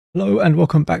Hello and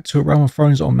welcome back to A Realm of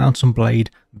Thrones on Mountain Blade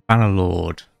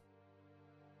Bannerlord.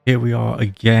 Here we are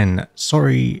again.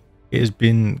 Sorry, it has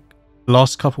been the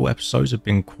last couple episodes have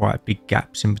been quite big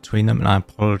gaps in between them, and I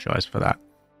apologize for that.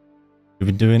 We've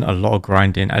been doing a lot of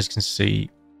grinding. As you can see,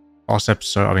 last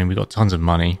episode, we got tons of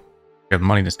money. We have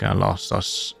money that's going to last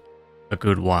us a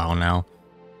good while now.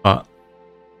 But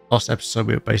last episode,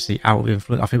 we were basically out of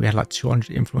influence. I think we had like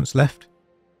 200 influence left.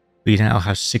 We now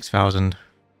have 6,000.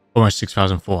 Almost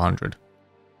 6,400.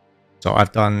 So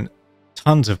I've done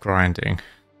tons of grinding,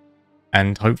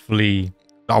 and hopefully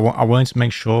I wanted to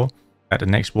make sure that the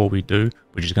next war we do,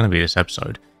 which is going to be this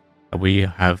episode, that we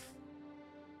have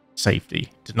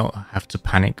safety, to not have to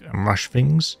panic and rush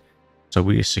things. So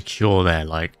we are secure there.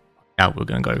 Like, I doubt we're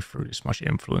going to go through this much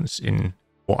influence in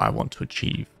what I want to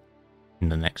achieve in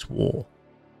the next war.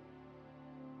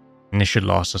 And this should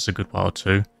last us a good while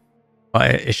too.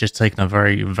 But it's just taken a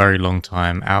very, very long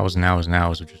time. Hours and hours and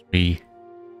hours of just me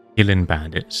killing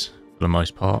bandits for the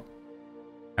most part.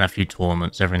 And a few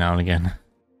tournaments every now and again.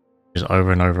 Just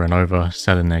over and over and over.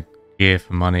 Selling their gear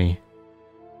for money.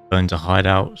 Going to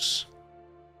hideouts.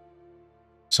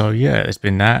 So yeah, it's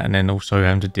been that. And then also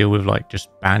having to deal with like just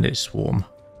bandit swarm.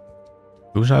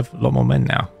 We also have a lot more men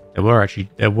now. There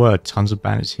were tons of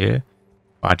bandits here.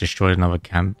 But I destroyed another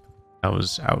camp that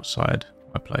was outside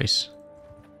my place.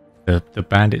 The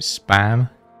bandit spam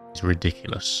is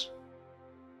ridiculous.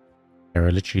 There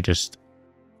are literally just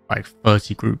like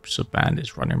 30 groups of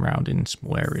bandits running around in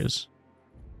small areas.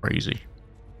 Crazy.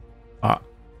 But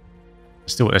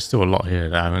there's still a lot here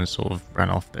that I haven't sort of ran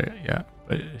off there yet.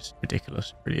 But it's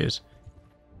ridiculous. It really is.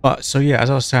 But so yeah, as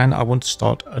I was saying, I want to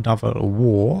start another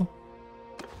war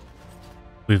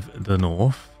with the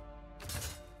North.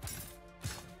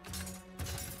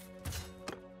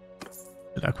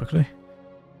 Do that quickly.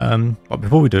 But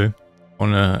before we do, I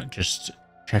want to just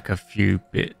check a few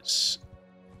bits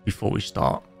before we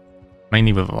start.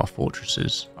 Mainly with our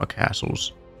fortresses, our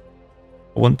castles.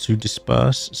 I want to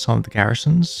disperse some of the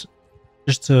garrisons.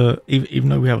 Just to, even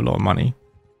though we have a lot of money,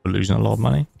 we're losing a lot of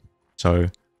money. So,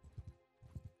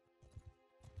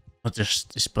 I'll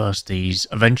just disperse these.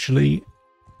 Eventually,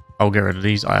 I'll get rid of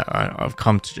these. I've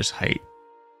come to just hate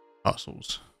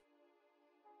castles.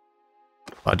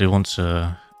 But I do want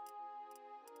to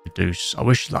reduce. I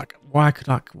wish, like, why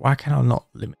can I not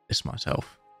limit this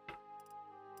myself?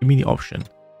 Give me the option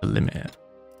to limit it.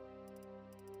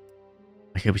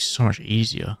 Like, it'll be so much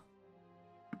easier.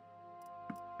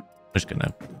 I'm just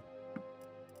gonna,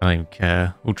 I don't even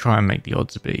care. We'll try and make the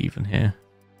odds a bit even here.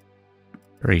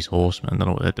 These horsemen, I don't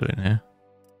know what they're doing here.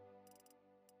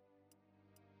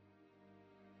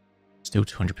 Still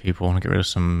 200 people. I want to get rid of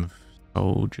some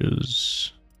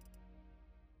soldiers.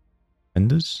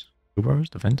 Vendors? Wheelbarrows?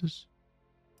 Defenders?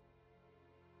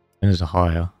 Defenders are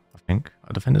higher, I think.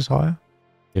 Are defenders higher?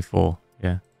 Tier 4,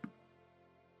 yeah.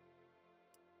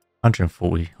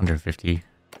 140, 150.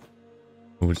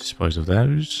 We'll dispose of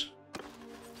those.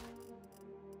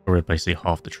 Or basically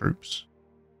half the troops.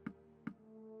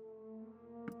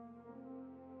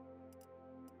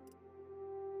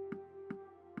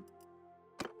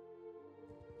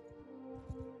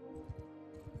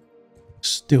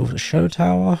 Still the show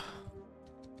tower.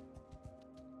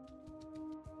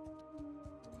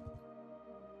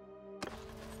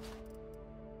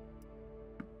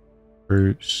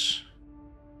 Troops.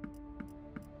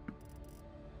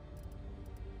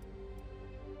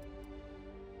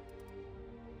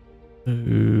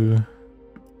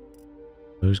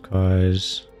 Those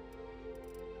guys.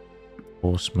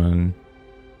 Horsemen.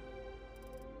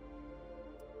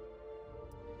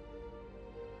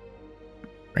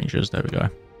 Rangers, there we go.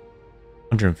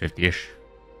 150-ish.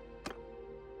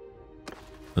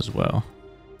 As well.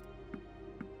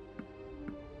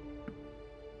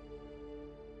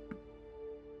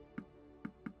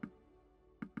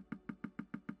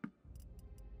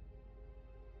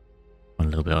 A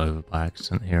little bit over by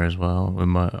accident here as well.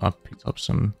 I picked up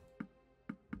some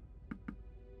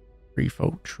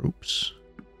Freefolk troops.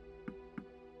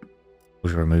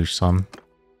 We'll remove some.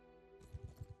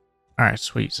 Alright,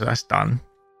 sweet. So that's done.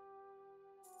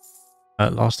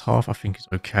 Last half I think is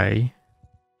okay.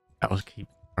 That was keep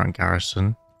current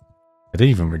garrison. I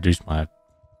didn't even reduce my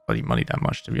bloody money that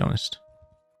much, to be honest.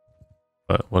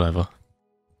 But whatever.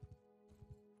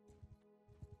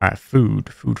 Alright,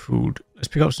 food. Let's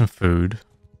pick up some food.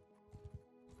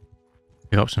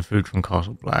 Pick up some food from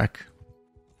Castle Black.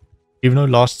 Even though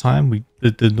last time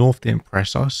the North didn't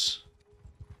press us.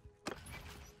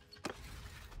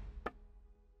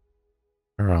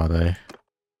 Where are they?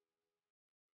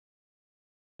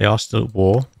 They are still at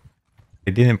war.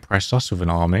 They didn't impress us with an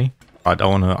army. I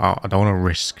don't want to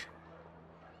risk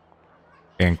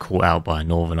getting caught out by a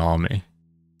northern army.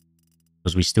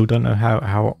 Because we still don't know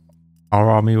how our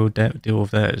army will deal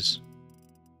with theirs.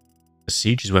 The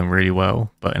sieges went really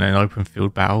well, but in an open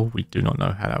field battle, we do not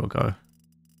know how that will go.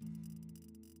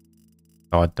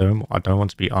 So I don't want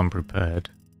to be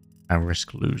unprepared and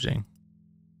risk losing.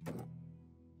 I'm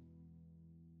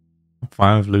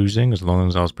fine with losing as long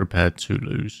as I was prepared to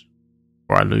lose.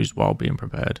 Or I lose while being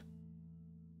prepared.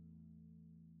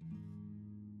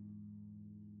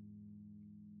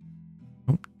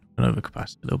 Oh, an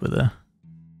overcapacity a little bit there.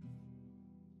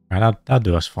 Alright, that'll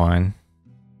do us fine.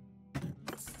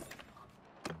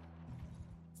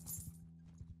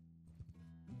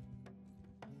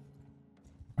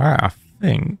 Alright, I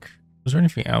think... Was there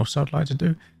anything else I'd like to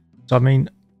do? So, I mean...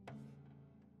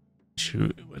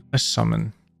 Shoot, let's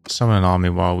summon an army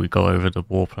while we go over the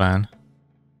war plan.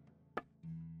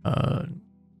 I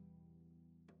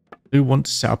do want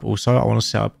to set up also, I want to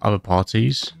set up other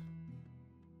parties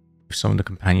with some of the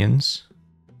companions.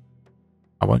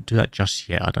 I won't do that just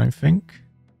yet, I don't think.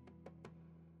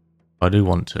 But I do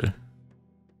want to.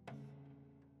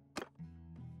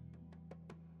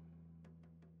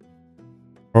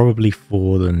 Probably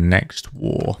for the next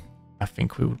war, I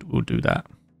think we'll do that.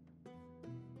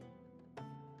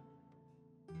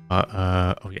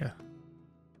 Oh yeah.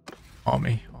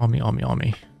 Army.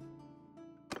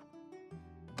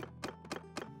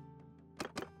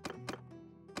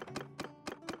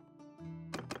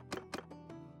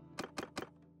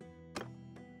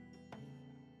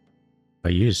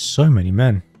 They use so many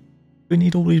men. We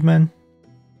need all these men.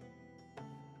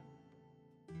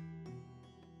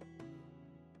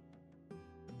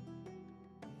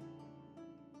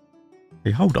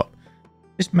 Hey, hold up.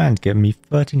 This man's giving me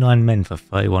 39 men for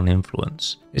 31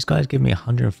 influence. This guy's giving me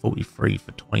 143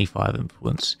 for 25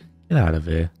 influence. Get out of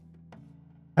here.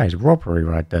 That is robbery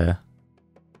right there.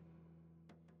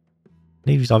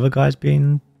 These other guys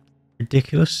being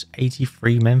ridiculous.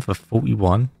 83 men for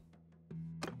 41.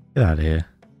 Get out of here.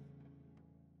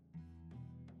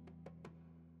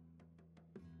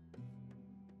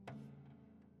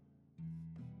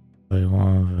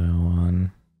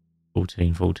 One,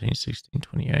 14, 14, 16,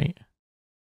 28.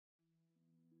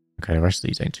 Okay, the rest of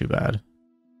these ain't too bad.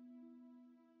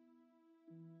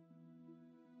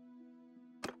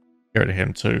 Get rid of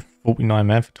him too. 49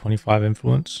 men for 25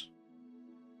 influence.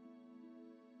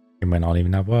 He may not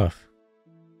even have worth.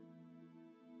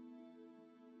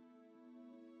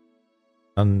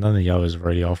 None of the others are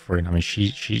really offering. I mean,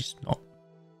 she's not.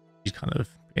 She's kind of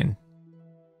in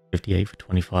 58 for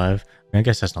 25. I mean, I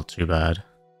guess that's not too bad.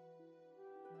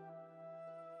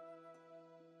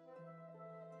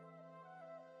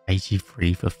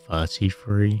 $83 for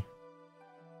 33.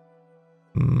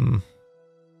 Yeah,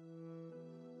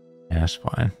 that's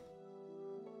fine.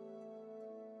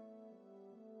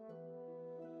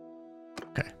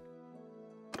 Okay.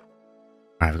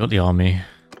 Alright, we've got the army.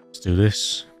 Let's do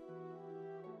this.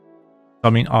 I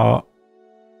mean, actually,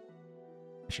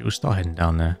 we'll start heading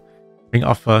down there. I think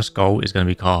our first goal is going to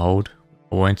be Karhold.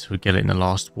 I wanted to get it in the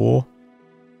last war,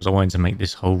 because I wanted to make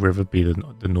this whole river be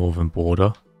the northern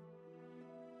border.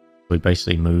 We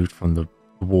basically moved from the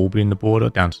wall being the border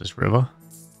down to this river.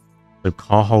 So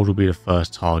Karhold will be the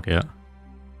first target.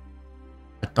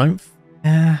 I don't...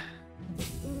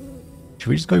 Should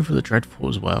we just go for the Dreadfort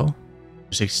as well?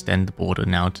 Just extend the border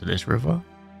now to this river?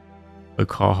 So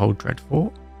Karhold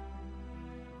Dreadfort?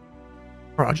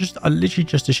 Bro, I literally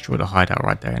just destroyed a hideout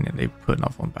right there and then they put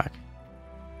another one back.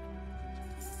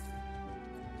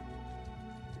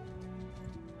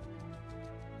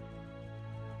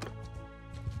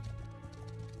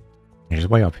 It's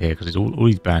way up here because it's all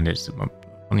these bandits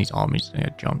on these armies that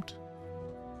get jumped.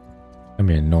 It's gonna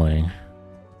be annoying.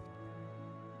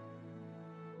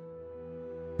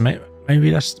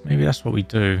 Maybe that's what we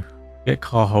do. We get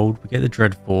Karhold, we get the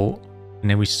Dreadfort, and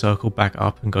then we circle back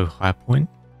up and go High Point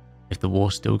if the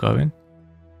war's still going.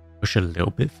 Push a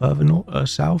little bit further north,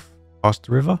 south, past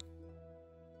the river.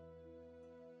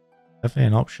 Definitely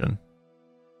an option.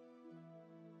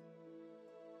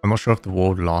 I'm not sure if the war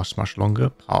would last much longer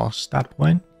past that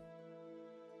point.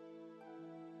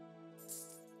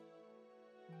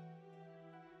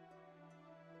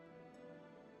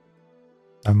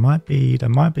 That might be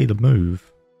the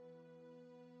move.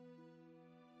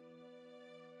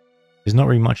 There's not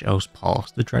really much else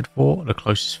past the Dreadfort. The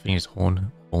closest thing is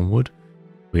Hornwood,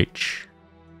 which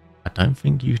I don't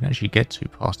think you can actually get to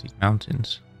past these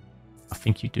mountains. I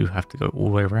think you do have to go all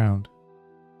the way around.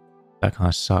 That kind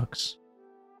of sucks.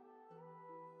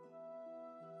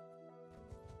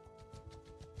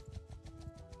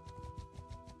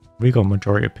 We got a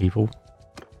majority of people.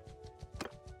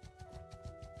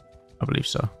 I believe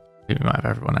so. think we might have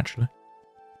everyone actually.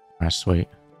 Alright, sweet.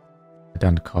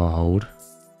 Down to Karhold.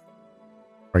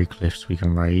 Grey Cliffs we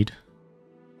can raid.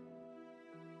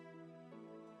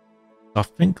 I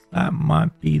think that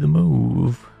might be the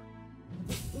move.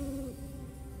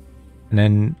 And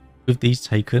then with these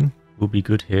taken, we'll be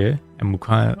good here. And we'll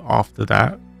kind of, after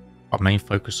that, our main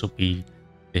focus will be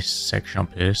this section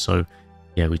up here. So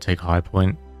yeah, we take High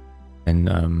Point.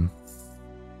 Then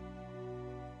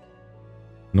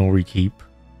Nori Keep.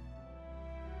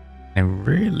 And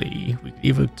really, we could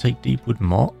either take Deepwood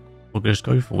Motte or just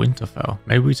go for Winterfell.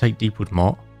 Maybe we take Deepwood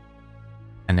Motte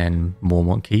and then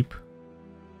Mormont Keep.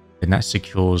 Then that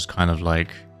secures kind of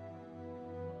like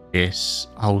this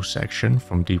whole section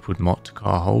from Deepwood Motte to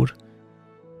Karhold.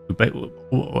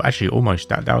 Actually, almost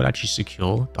that would actually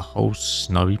secure the whole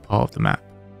snowy part of the map.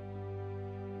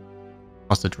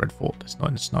 Plus the Dreadfort that's not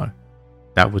in the snow.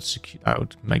 That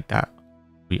would make that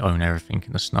we own everything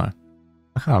in the snow.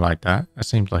 I kind of like that. That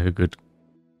seems like a good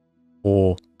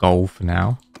core goal for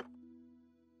now.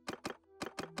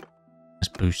 Let's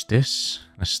boost this.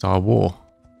 Let's start a war.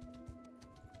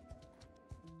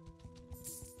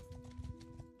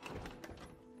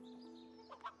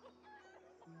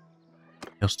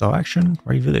 Hostile action,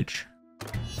 Grey Village.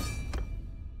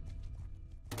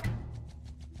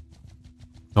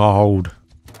 Hold.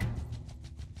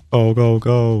 Go, go,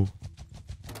 go.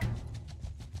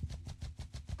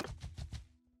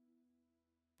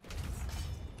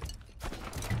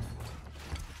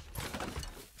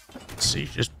 Let's see,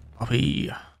 just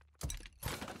puppy.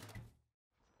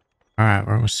 Alright,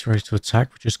 we're almost ready to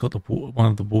attack. We just got the one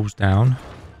of the walls down.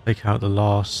 Take out the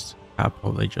last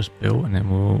catapult they just built and then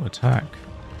we'll attack.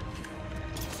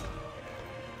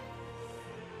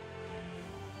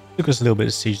 Took us a little bit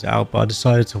to siege that out, but I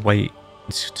decided to wait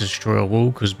to destroy a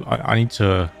wall because I need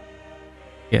to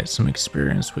get some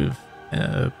experience with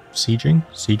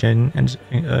sieging and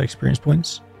experience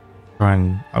points. Try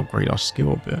and upgrade our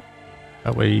skill a bit.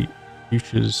 That way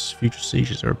future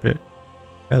sieges are a bit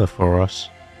better for us.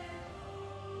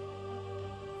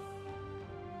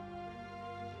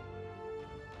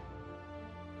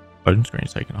 Loading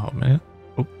screen's taking a hot minute.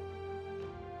 Oh.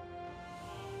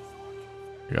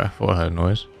 Yeah, I thought I heard a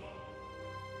noise.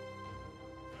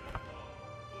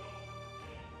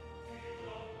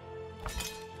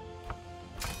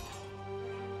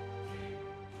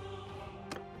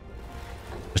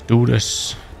 Let's do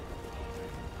this.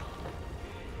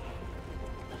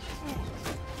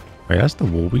 Wait, that's the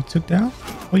wall we took down?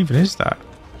 What even is that?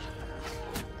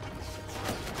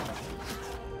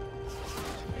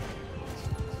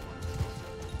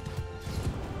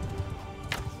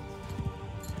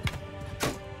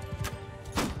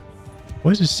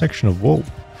 What is this section of wall?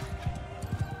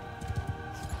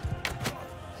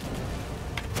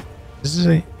 Does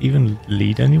this even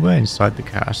lead anywhere inside the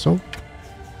castle?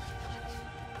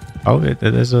 Oh,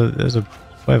 there's a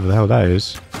whatever the hell that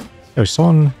is. Yo,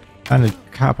 someone and a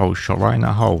catapult shot right in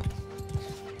that hole.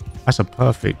 That's a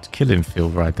perfect killing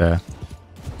field right there.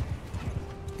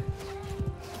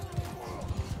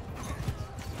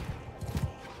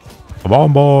 Come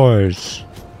on, boys.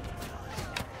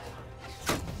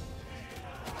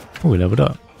 Oh, we leveled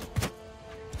up.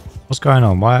 What's going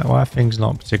on? Why are things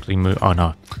not particularly moving? Oh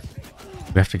no.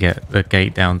 We have to get the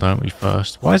gate down, don't we,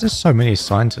 first? Why is there so many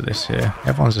assigned to this here?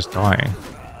 Everyone's just dying.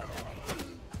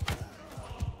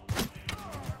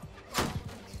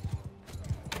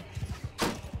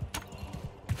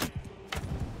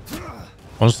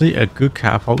 Honestly, a good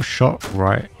catapult shot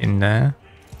right in there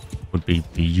would be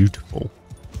beautiful.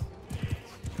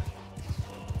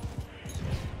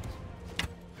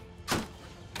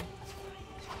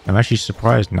 I'm actually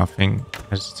surprised nothing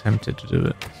has attempted to do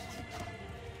it.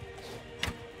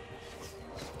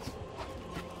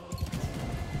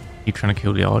 Keep trying to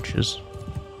kill the archers.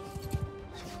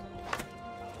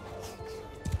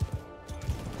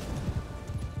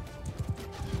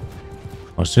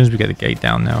 Well, as soon as we get the gate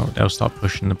down now, they'll start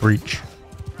pushing the breach.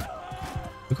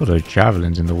 Look at those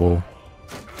javelins in the wall.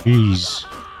 Jeez.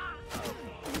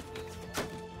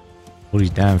 All these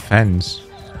damn fens.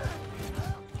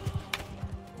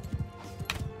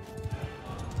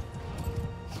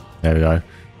 There we go.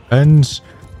 Fens,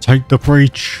 take the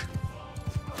breach.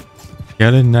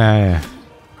 Get in there.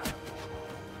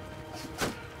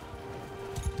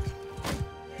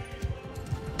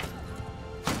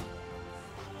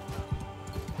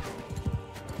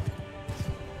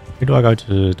 Who do I go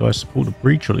to? Do I support the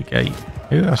breach or the gate?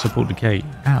 Who do I support the gate?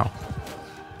 Ow.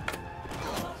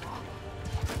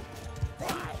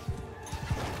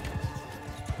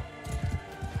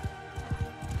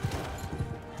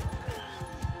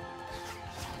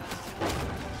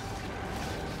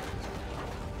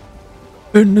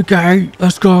 In the gate,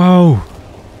 let's go.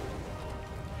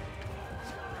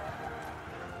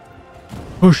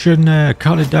 Push in there,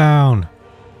 cut it down.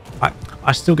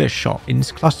 I still get shot. In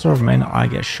this cluster of men, I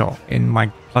get shot in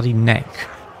my bloody neck.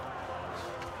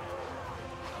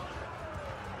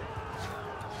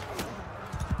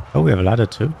 Oh, we have a ladder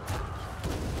too.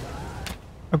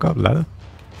 I've got a ladder.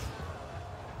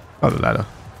 Got a ladder.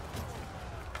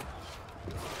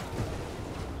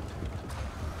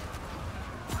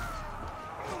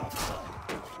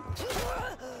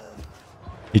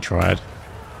 He tried.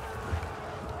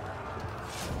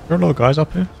 There are a lot of guys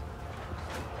up here.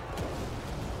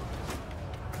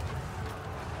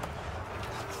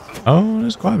 Oh,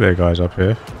 there's quite a bit of guys up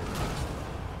here.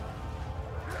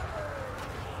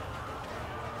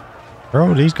 Where are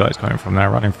all these guys coming from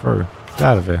now running through? Get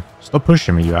out of here. Stop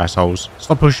pushing me, you assholes.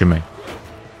 Stop pushing me.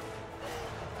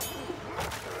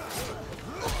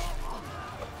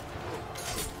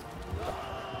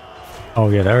 Oh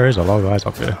yeah, there is a lot of guys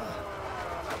up here.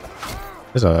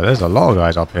 There's a lot of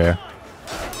guys up here.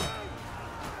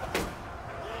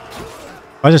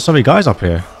 Why is there so many guys up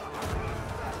here?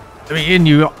 Let me in,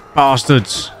 you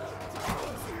bastards.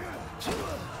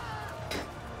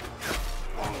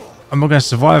 I'm not going to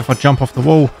survive if I jump off the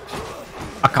wall.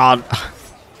 I can't.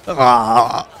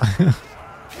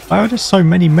 Why are there so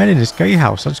many men in this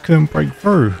gatehouse? I just couldn't break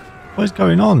through. What is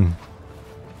going on?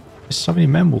 There's so many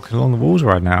men walking along the walls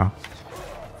right now.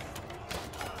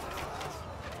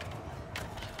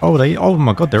 Oh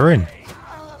my god, they're in.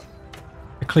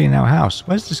 They're cleaning our house.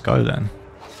 Where's this go then?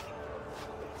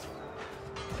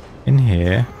 In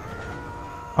here.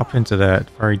 Up into that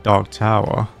very dark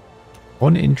tower.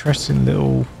 One interesting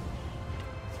little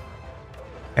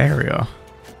area.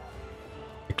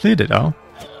 They cleared it though.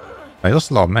 They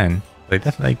lost a lot of men. They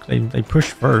definitely they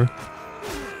pushed through.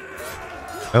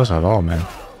 They also had a lot of men.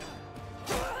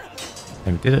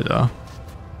 They did it though.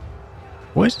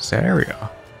 What is this area?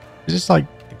 Is this like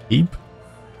the keep?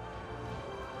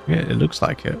 Yeah, it looks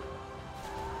like it.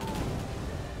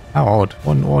 How odd.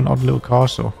 One odd little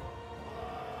castle.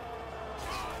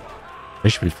 They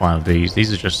should be fine with these.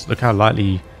 These are just, look how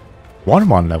lightly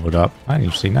 1-1 leveled up. I haven't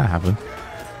even seen that happen.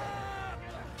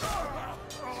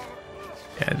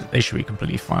 Yeah, they should be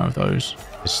completely fine with those.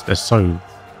 They're so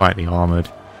lightly armored.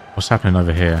 What's happening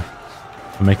over here?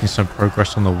 We're making some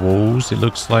progress on the walls. It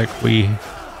looks like we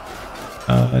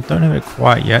don't have it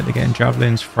quite yet. They're getting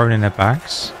javelins thrown in their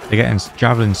backs. They're getting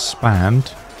javelins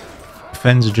spammed.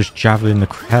 Defenders are just javeling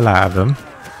the hell out of them.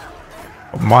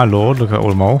 But my lord, look at all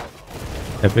them all.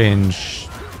 They're being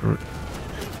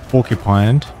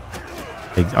porcupined.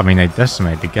 I mean, they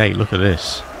decimated the gate. Look at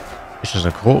this. It's just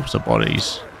a corpse of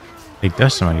bodies. They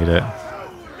decimated it.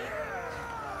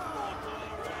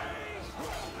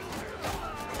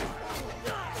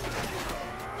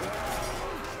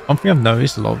 One thing I've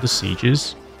noticed a lot of the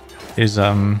sieges is they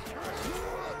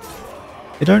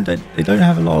don't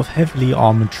have a lot of heavily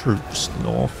armored troops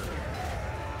north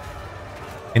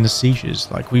in the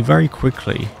sieges. Like, we very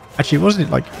quickly. Actually, it wasn't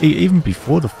like even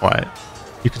before the fight,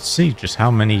 you could see just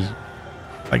how many,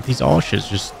 like, these archers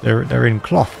just they're in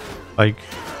cloth. Like,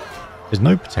 there's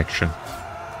no protection.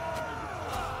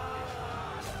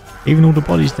 Even all the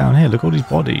bodies down here, look at all these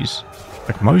bodies.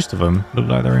 Like, most of them look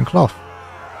like they're in cloth.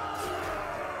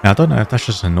 Now I don't know if that's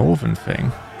just a northern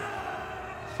thing,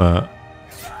 but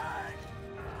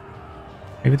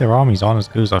maybe their armies aren't as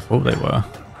good as I thought they were.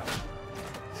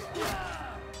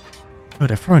 Oh,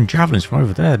 they're throwing javelins from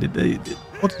over there.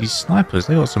 What are these snipers?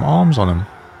 They got some arms on them.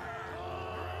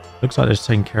 Looks like they're just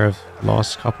taking care of the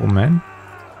last couple men.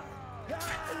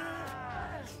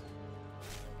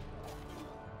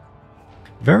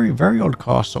 Very, very odd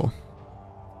castle.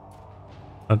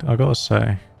 I gotta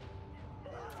say.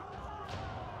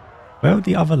 Where would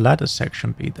the other ladder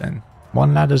section be then?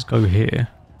 One ladders go here.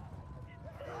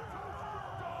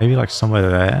 Maybe like somewhere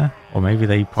there. Or maybe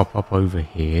they pop up over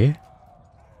here.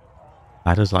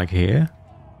 Ladders like here.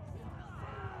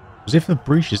 Because if the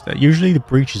breach is there, usually the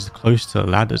breach is close to the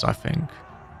ladders, I think.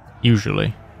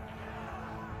 Usually.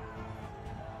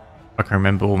 I can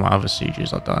remember all my other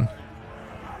sieges I've done.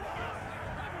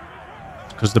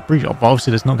 Because the breach, obviously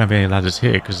there's not going to be any ladders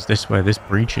here, because this is where this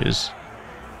breach is.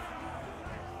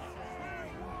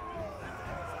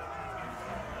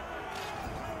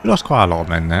 We lost quite a lot of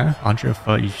men there.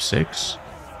 136.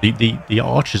 The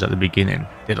archers at the beginning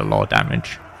did a lot of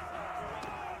damage.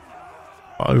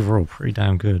 But overall, pretty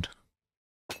damn good.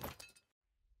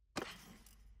 I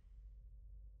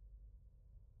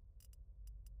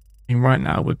mean, right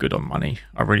now we're good on money.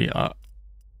 I really are.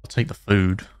 I'll take the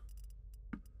food.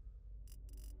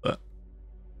 But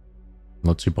I'm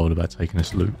not too bold about taking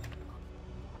this loot.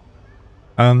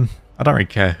 I don't really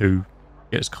care who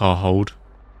gets Karhold.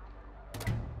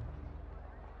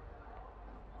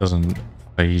 Doesn't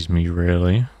faze me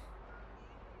really.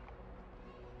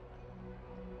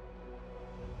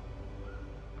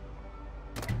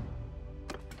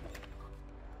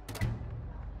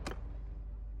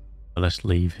 But let's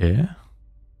leave here.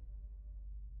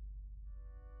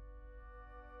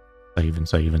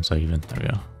 Saving. There we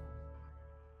go.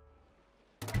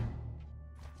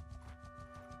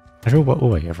 Actually, we'll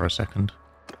wait here for a second.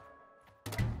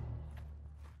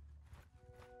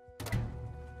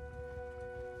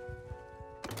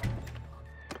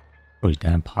 Oh, these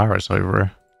damn pirates over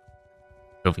here.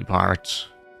 Filthy pirates.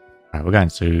 Alright, we're going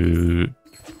to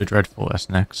the Dreadfort, that's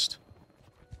next.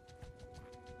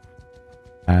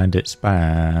 Bandit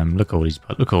spam. Look at all these,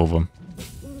 look at all of them.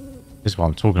 This is what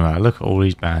I'm talking about. Look at all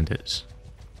these bandits.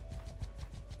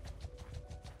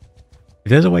 If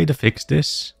there's a way to fix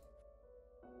this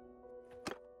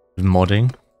with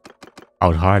modding, I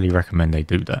would highly recommend they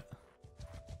do that.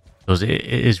 Because it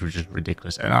is just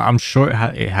ridiculous. And I'm sure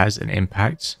it has an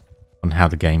impact on how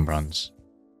the game runs.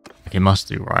 Like it must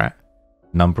do, right?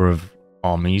 Number of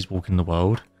armies walking the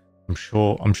world. I'm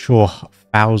sure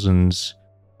thousands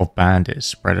of bandits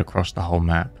spread across the whole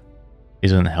map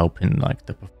isn't helping like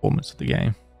the performance of the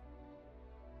game.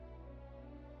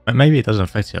 But maybe it doesn't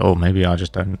affect it at all. Maybe I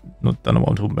just don't know what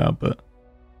I'm talking about. But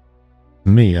to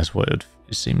me, that's what it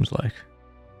seems like.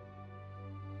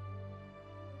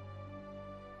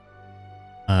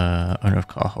 Owner of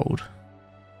Karhold.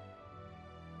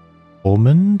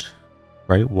 Ormond?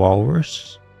 Great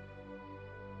Walrus?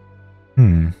 I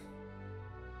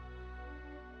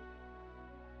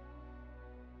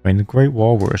mean, the Great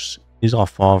Walrus is our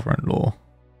father-in-law.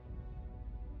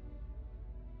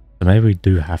 So maybe we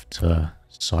do have to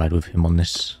side with him on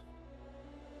this.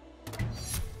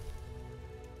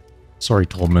 Sorry,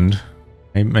 Tormund.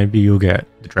 Maybe you'll get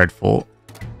the Dreadfort.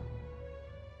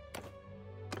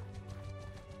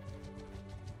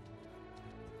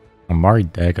 I'm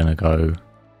worried they're gonna go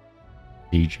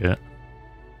siege it.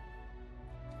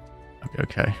 That'll be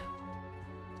okay.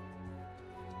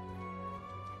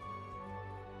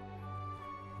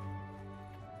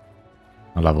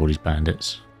 I love all these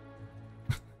bandits.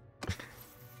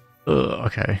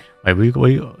 Okay. Wait, we got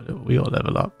to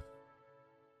level up.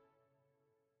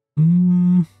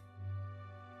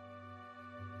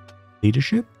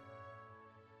 Leadership?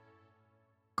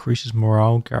 Increases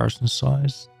morale, garrison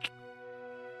size.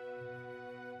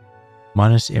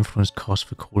 Minus influence cost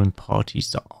for calling parties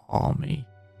to army.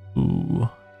 Ooh.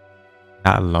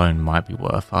 That alone might be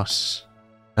worth us.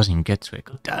 Doesn't even get to it,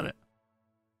 god damn it.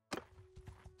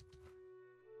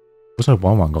 Also,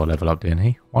 1-1 got level up, didn't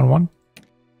he? 1-1?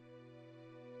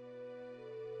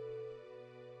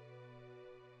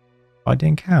 I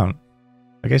didn't count.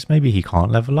 I guess maybe he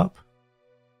can't level up.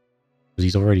 Because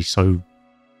he's already so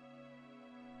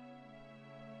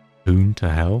doomed to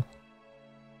hell.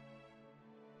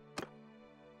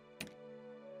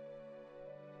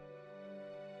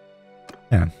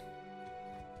 Yeah.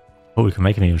 But we can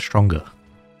make him even stronger.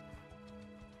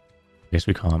 Guess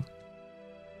we can't.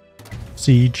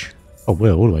 Siege. Oh,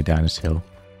 we're all the way down this hill.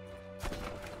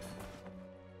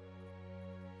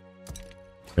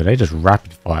 So they just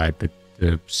rapid fired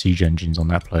the siege engines on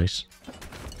that place.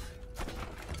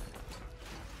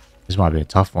 This might be a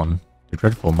tough one. The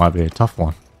Dreadfort might be a tough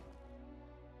one.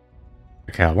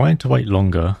 Okay, I wanted to wait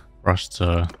longer for us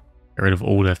to get rid of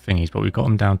all their thingies, but we got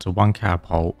them down to 1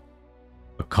 catapult.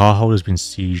 But Karhold has been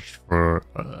sieged for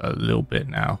a little bit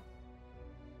now.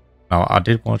 Now, I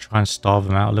did want to try and starve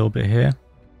them out a little bit here,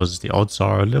 because the odds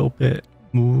are a little bit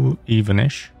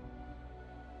evenish.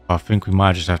 I think we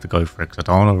might just have to go for it, because I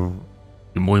don't want to...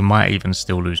 We might even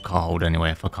still lose Karhold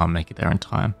anyway if I can't make it there in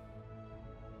time.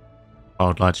 I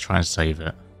would like to try and save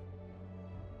it.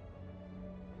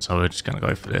 So we're just going to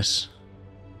go for this.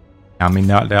 I mean,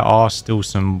 there are still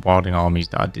some Wildling armies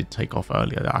that I did take off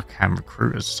earlier that I can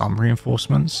recruit as some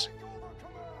reinforcements.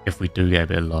 If we do get a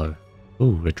bit low.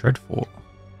 Ooh, the Dreadfort.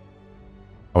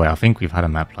 Oh wait, I think we've had a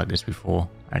map like this before,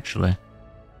 actually.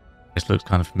 This looks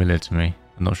kind of familiar to me.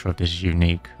 I'm not sure if this is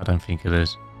unique. I don't think it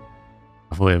is.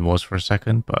 I thought it was for a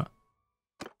second, but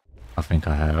I think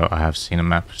I have seen a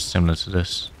map similar to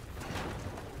this.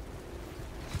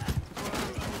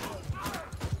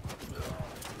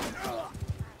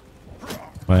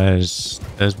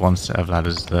 There's one set of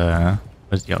ladders there.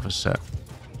 Where's the other set?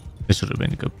 This would have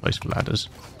been a good place for ladders.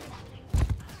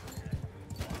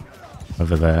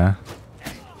 Over there.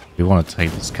 We want to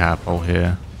take this catapult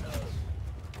here.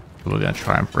 We're going to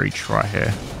try and breach right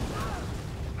here.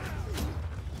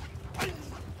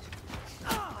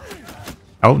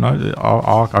 Oh no,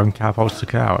 our own catapults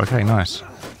took it out. Okay, nice.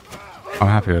 I'm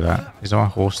happy with that. Is our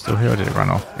horse still here or did it run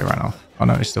off? It ran off. Oh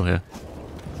no, it's still here.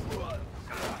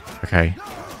 Okay.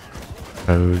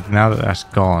 So now that that's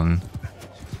gone...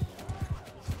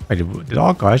 Wait, did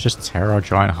our guys just tear our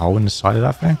giant hole in the side of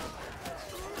that thing?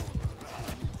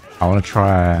 I want to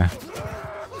try...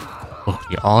 Oh,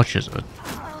 the archers are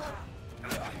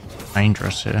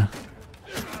dangerous here.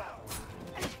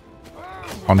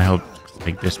 I want to help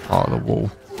take this part of the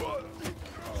wall.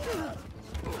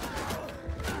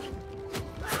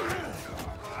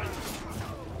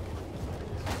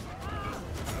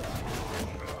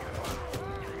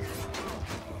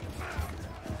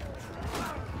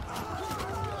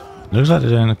 Looks like they're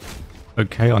doing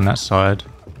okay on that side.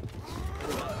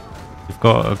 We've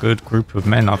got a good group of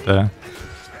men up there.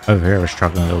 Over here we're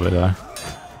struggling a little bit though.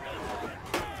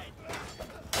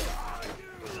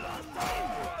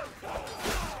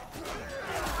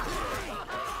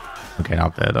 We're getting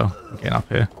up there though. We're getting up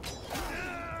here.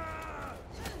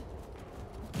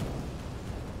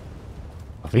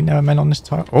 I think there are men on this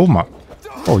tile. Oh my.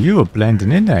 Oh, you were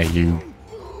blending in there, you.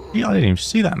 Yeah, I didn't even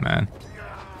see that, man.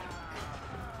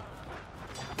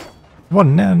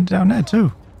 One down there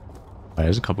too. Oh,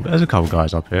 there's a couple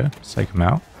guys up here. Let's take them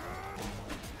out.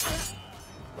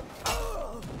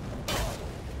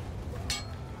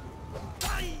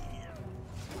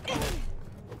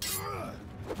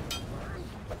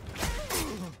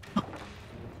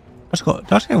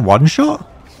 Did I just get one shot?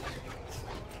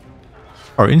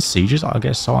 Or in sieges, I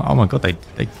guess so. Oh my god, they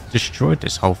destroyed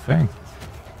this whole thing.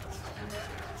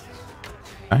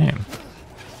 Damn.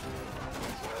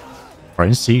 Or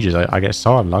in sieges, I get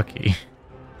so unlucky.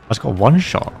 I just got one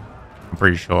shot. I'm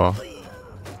pretty sure.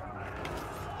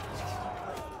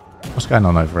 What's going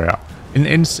on over here?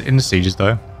 In the sieges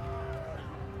though,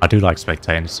 I do like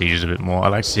spectating the sieges a bit more. I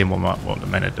like seeing what the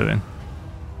men are doing.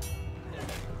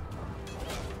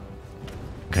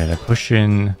 Okay, they're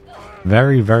pushing.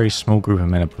 Very, very small group of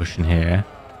men are pushing here.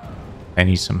 They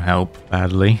need some help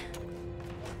badly.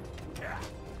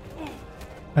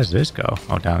 Where's this go?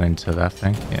 Oh, down into that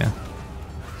thing. Yeah.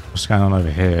 What's going on over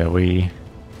here?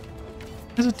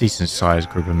 There's a decent sized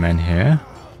group of men here.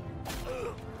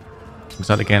 Looks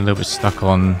like they're getting a little bit stuck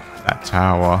on that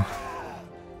tower.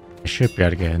 They should be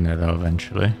able to get in there though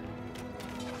eventually.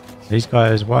 These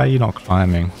guys, why are you not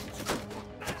climbing?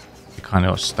 You kind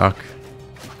of got stuck.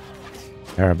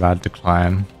 They're about to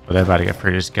climb, but they're about to get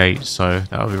through this gate, so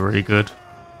that'll be really good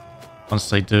once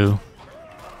they do.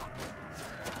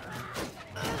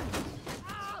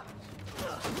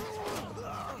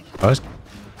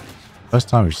 First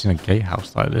time we've seen a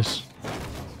gatehouse like this.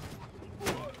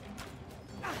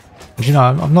 And you know,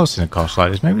 I've not seen a castle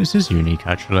like this. Maybe this is unique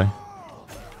actually.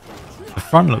 The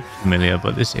front looks familiar,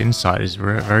 but this inside is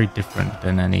very different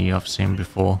than any I've seen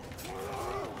before.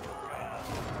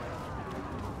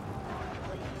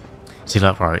 See,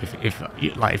 like, right,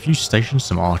 if you station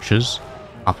some archers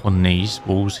up on these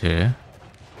walls here,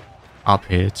 up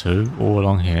here too, all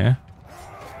along here,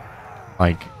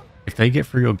 like, if they get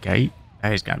through your gate,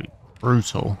 that is going to be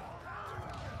brutal.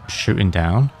 Shooting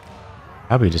down,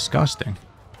 that'd be disgusting.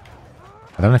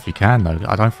 I don't know if you can though.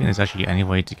 I don't think there's actually any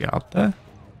way to get up there.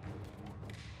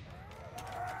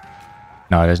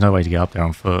 No, there's no way to get up there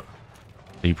on foot.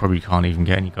 So you probably can't even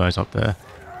get any guys up there.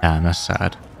 Damn, that's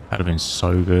sad. That'd have been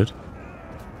so good.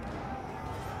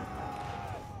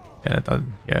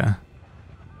 Yeah,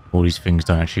 all these things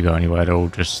don't actually go anywhere. They're all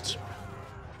just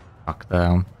stuck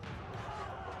down.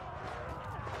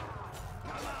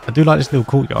 I do like this little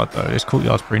courtyard though. This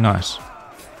courtyard's pretty nice.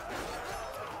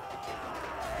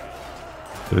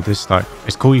 With this, like,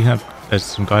 it's cool you have, there's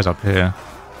some guys up here.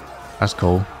 That's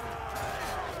cool.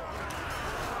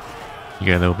 You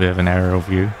get a little bit of an aerial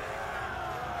view.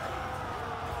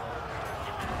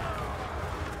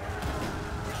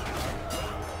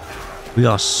 We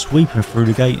are sweeping through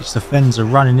the gates. The Fens are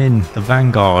running in. The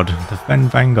Vanguard. The Fen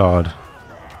Vanguard.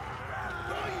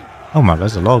 Oh my,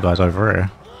 there's a lot of guys over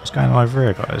here. What's going on over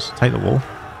here, guys? Take the wall.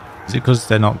 Is it because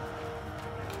they're not...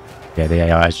 Yeah, the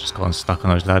AI has just gotten stuck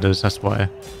on those ladders. That's why.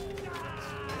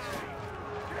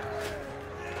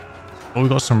 Oh, we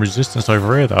got some resistance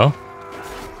over here, though.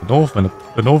 The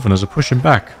Northerners are pushing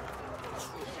back.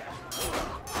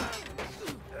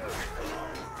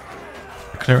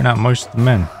 They're clearing out most of the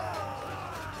men.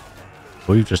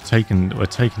 We're taking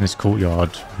this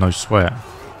courtyard, no sweat.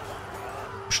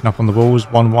 Pushing up on the walls.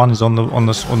 1-1 is on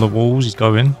the walls. He's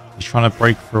going. He's trying to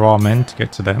break through our men to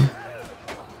get to them.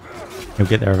 He'll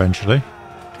get there eventually.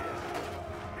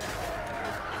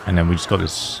 And then we just got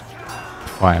this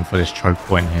fighting for this choke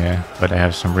point here, where they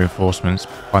have some reinforcements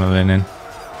funneling in.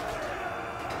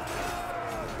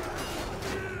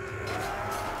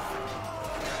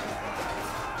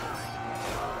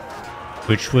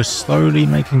 which we're slowly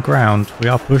making ground. We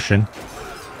are pushing.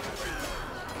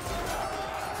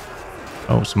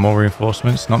 Oh, some more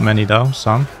reinforcements. Not many though,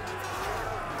 some.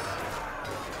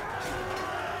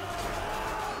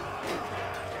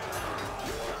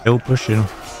 Still pushing.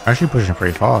 Actually pushing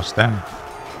pretty fast, damn.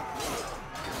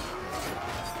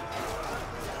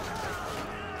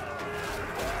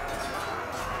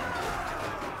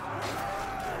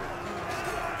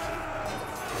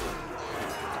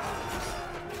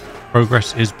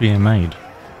 Progress is being made.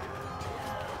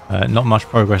 Not much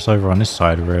progress over on this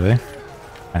side, really.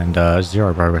 And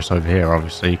zero progress over here,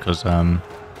 obviously, because,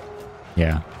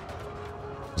 yeah.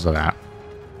 Because of that.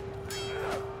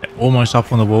 They're almost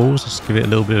up on the walls. Let's give it a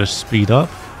little bit of speed up.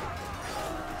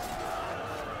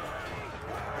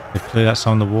 They've cleared out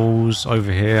some of the walls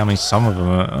over here. I mean, some of them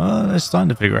are... they're starting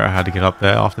to figure out how to get up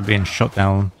there after being shot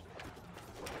down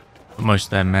for most of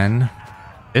their men.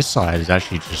 This side is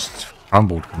actually just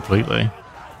crumbled completely.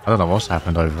 I don't know what's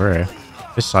happened over here.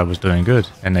 This side was doing good,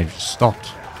 and they've just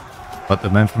stopped. But the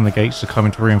men from the gates are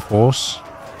coming to reinforce.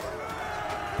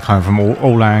 They're coming from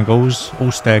all angles,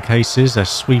 all staircases. They're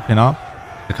sweeping up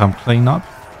to come clean up.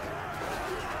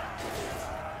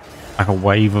 Like a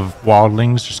wave of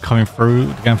wildlings just coming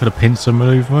through, going for the pincer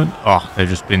movement. Oh, they've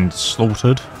just been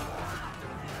slaughtered.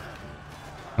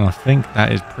 And I think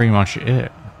that is pretty much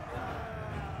it.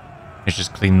 It's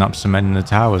just cleaning up some men in the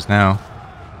towers now.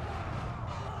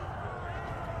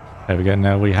 There we go,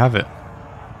 now we have it.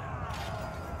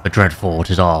 The Dreadfort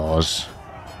is ours.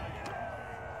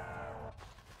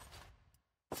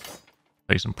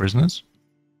 Take some prisoners.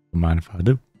 Don't mind if I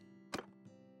do.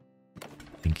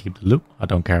 Can keep the loot. I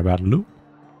don't care about the loot.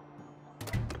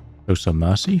 Show some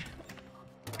mercy.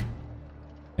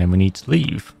 And we need to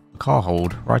leave the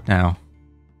Karhold right now.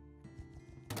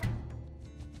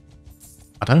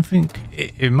 I don't think...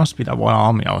 It must be that one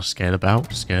army I was scared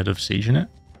about. Scared of sieging it.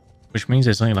 Which means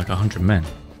there's only like 100 men.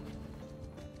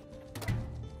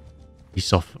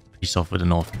 Peace off with the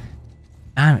North.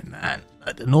 Damn it, man.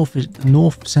 The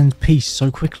North sends peace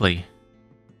so quickly.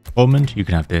 Ormond, you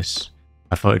can have this.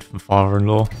 I voted for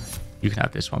father-in-law. You can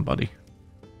have this one, buddy.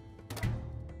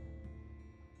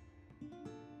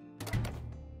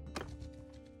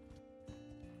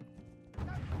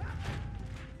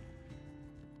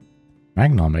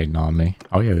 Magnar made an army.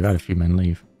 Oh yeah, we've had a few men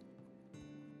leave.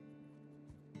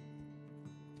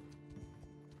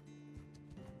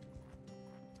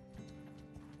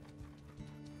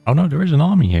 Oh no, there is an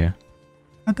army here.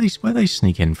 Where they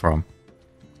sneak in from?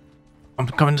 I'm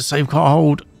coming to save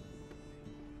Karhold.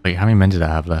 Wait, how many men did I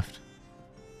have left?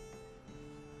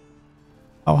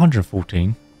 Oh,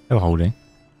 114. They were holding.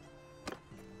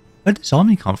 Where did this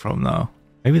army come from, though?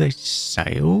 Maybe they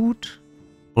sailed?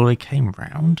 Or they came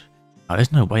round? Oh,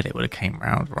 there's no way they would have came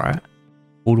round, right?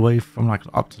 All the way from, like,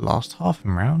 up to the last half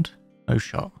and round? No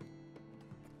shot.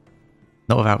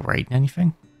 Not without raiding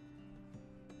anything?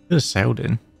 Could have sailed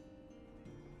in.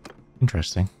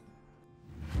 Interesting.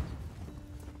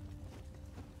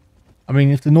 I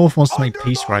mean, if the North wants to make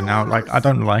peace right now, like, I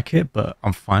don't like it, but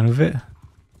I'm fine with it.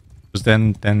 Because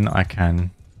then I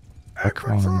can...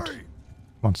 Come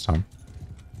on, son.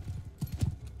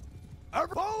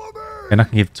 Then I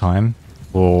can give time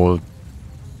for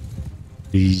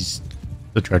the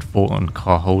Dreadfort and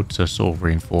Karhold to sort of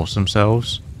reinforce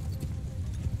themselves.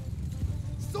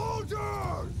 Soldiers!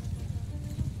 Are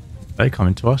they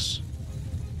coming to us?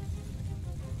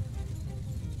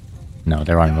 No,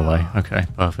 they're running away. Okay,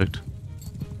 perfect.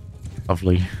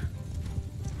 Lovely.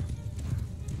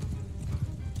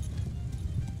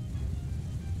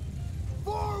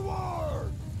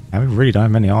 Forward! Now, we really don't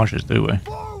have many archers, do we?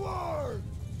 Forward!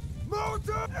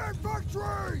 Mountain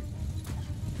infantry!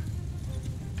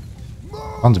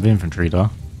 Tons of infantry, though.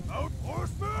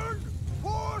 Horsemen!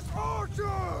 Horse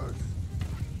archers!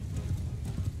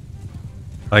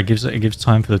 It gives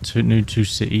time for the new two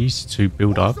cities to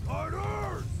build up.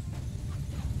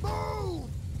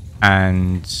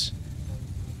 And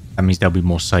that means they'll be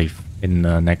more safe in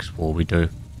the next war we do.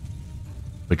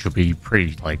 Which will be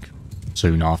pretty, like,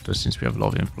 soon after, since we have a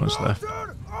lot of influence left.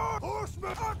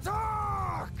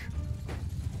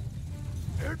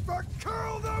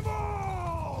 Kill them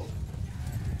all!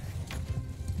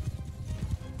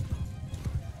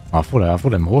 I thought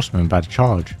them horsemen were about to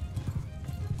charge.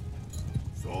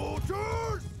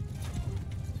 Soldiers!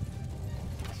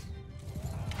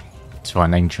 That's why I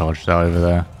name charged that over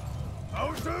there.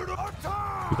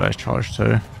 You guys charge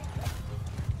too.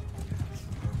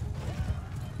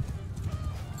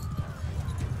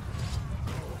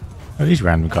 Oh, these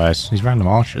random guys, these random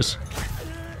archers.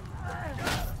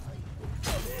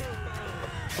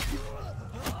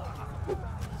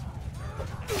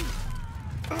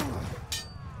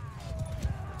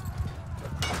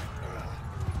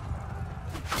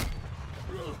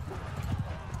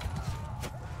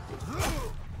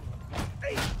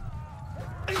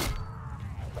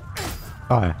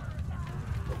 Die.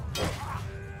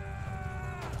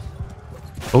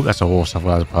 Oh, that's a horse. I thought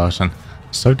that was a person.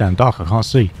 It's so damn dark, I can't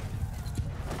see.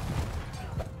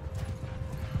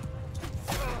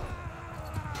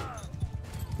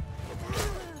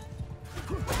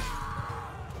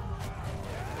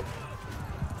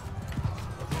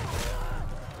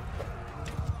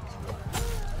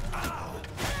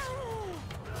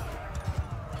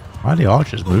 Why are the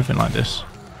archers moving like this?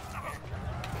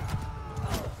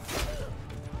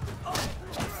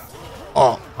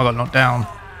 Oh, I got knocked down.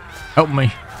 Help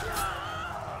me.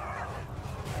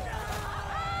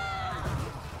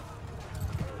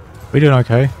 We doing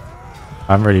okay? I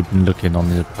haven't really been looking on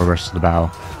the progress of the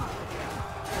battle.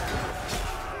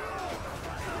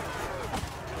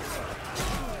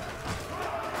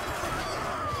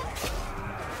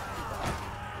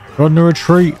 Run the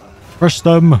retreat. Press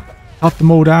them. Cut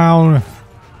them all down.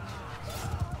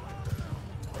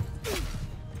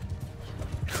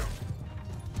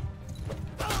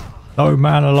 No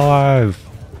man alive.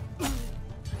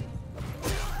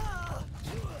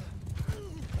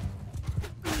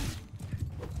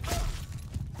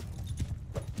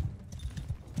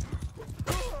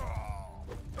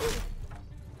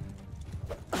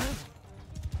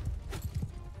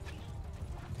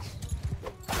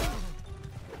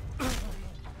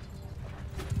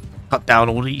 Cut down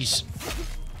all these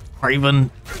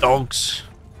craven dogs.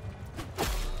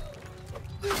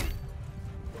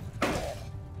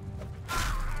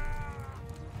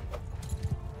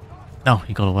 No,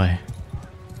 he got away.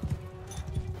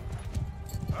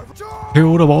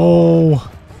 Kill them all.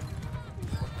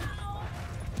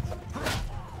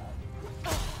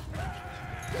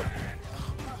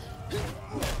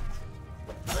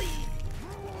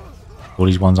 All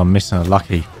these ones I'm missing are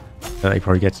lucky that they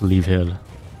probably get to leave here.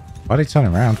 Why are they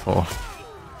turning around for?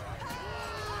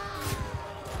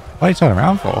 Why are they turning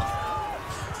around for?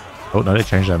 Oh no, they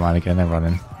changed their mind again. They're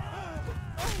running.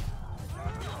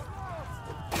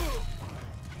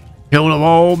 Kill them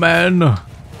all, men!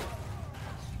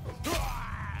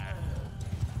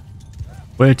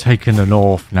 We're taking the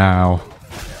north now.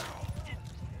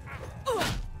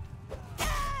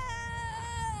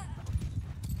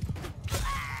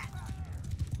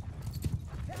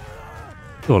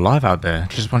 Still alive out there.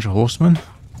 Just a bunch of horsemen.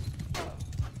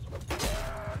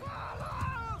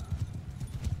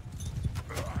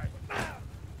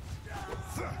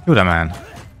 Kill that man.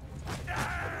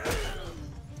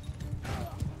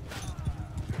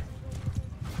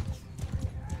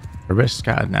 We're a bit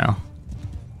scattered now.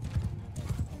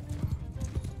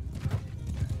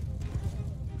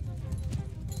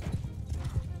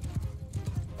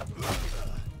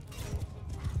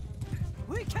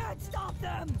 We can't stop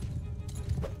them.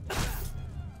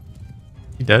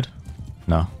 He dead?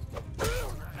 No.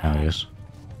 Now he is.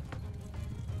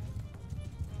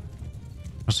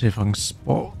 I'll see if I can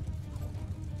spot.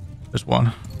 There's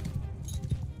one.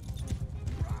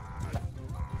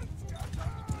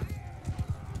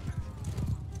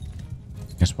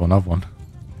 Guess what? Another one.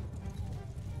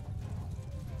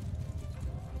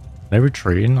 They're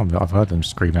retreating. I've heard them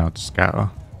scream out to scatter.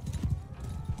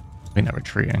 I think they're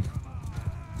retreating.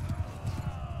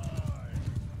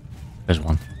 There's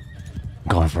one. I'm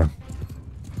going for him.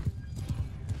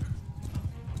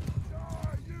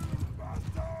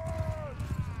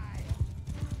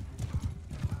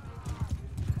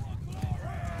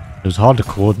 It was hard to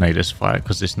coordinate this fight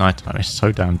because it's nighttime. It's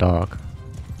so damn dark.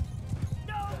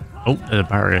 Oh, there's a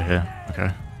barrier here.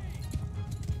 Okay.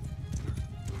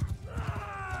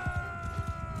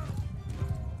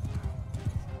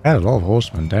 I had a lot of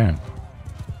horsemen, damn.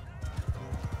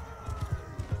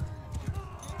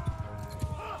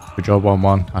 Good job,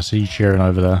 1-1. I see you cheering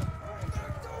over there.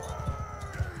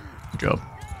 Good job.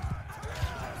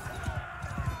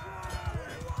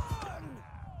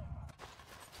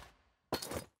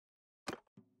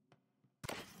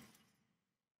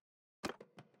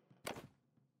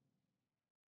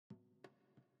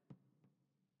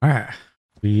 Alright.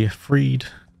 We freed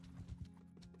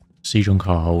siege on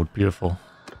Karhold. Beautiful.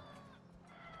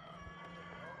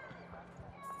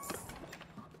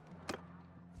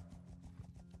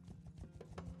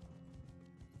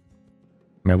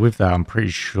 I mean, with that, I'm pretty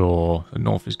sure the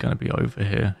north is going to be over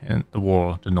here. And the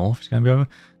war, the north is going to be over.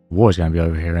 The war is going to be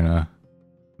over here in a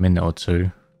minute or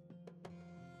two.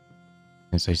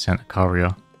 Since they sent a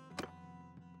courier.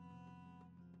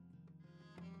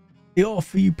 They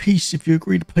offer you peace if you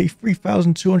agree to pay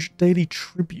 3,200 daily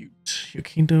tribute. Your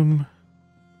kingdom.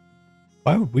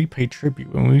 Why would we pay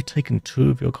tribute when we've taken 2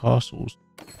 of your castles?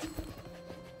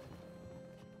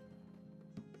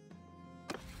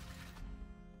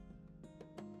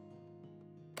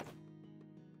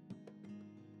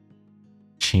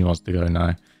 She wants to go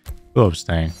now. We'll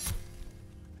abstain.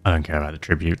 I don't care about the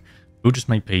tribute. We'll just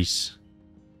make peace.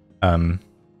 It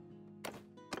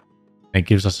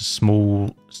gives us a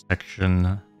small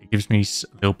section. It gives me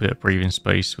a little bit of breathing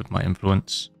space with my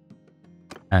influence.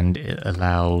 And it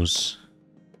allows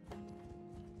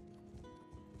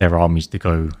their armies to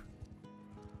go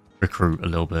recruit a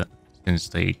little bit, since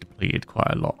they depleted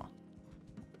quite a lot.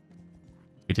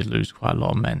 We did lose quite a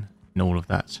lot of men in all of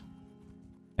that.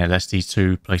 It lets these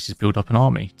two places build up an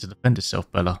army to defend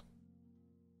itself better.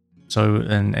 So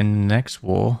then in the next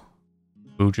war,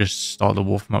 we'll just start the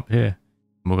war from up here.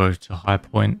 And we'll go to High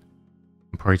Point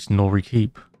and pray to Nori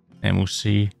Keep. And we'll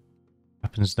see what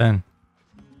happens then.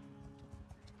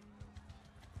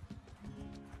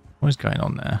 What is going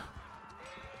on there?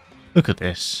 Look at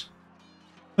this.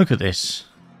 Look at this.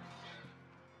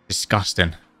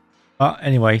 Disgusting. But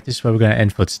anyway, this is where we're going to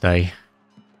end for today.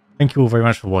 Thank you all very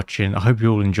much for watching. I hope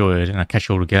you all enjoyed, and I'll catch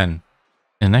you all again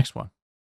in the next one.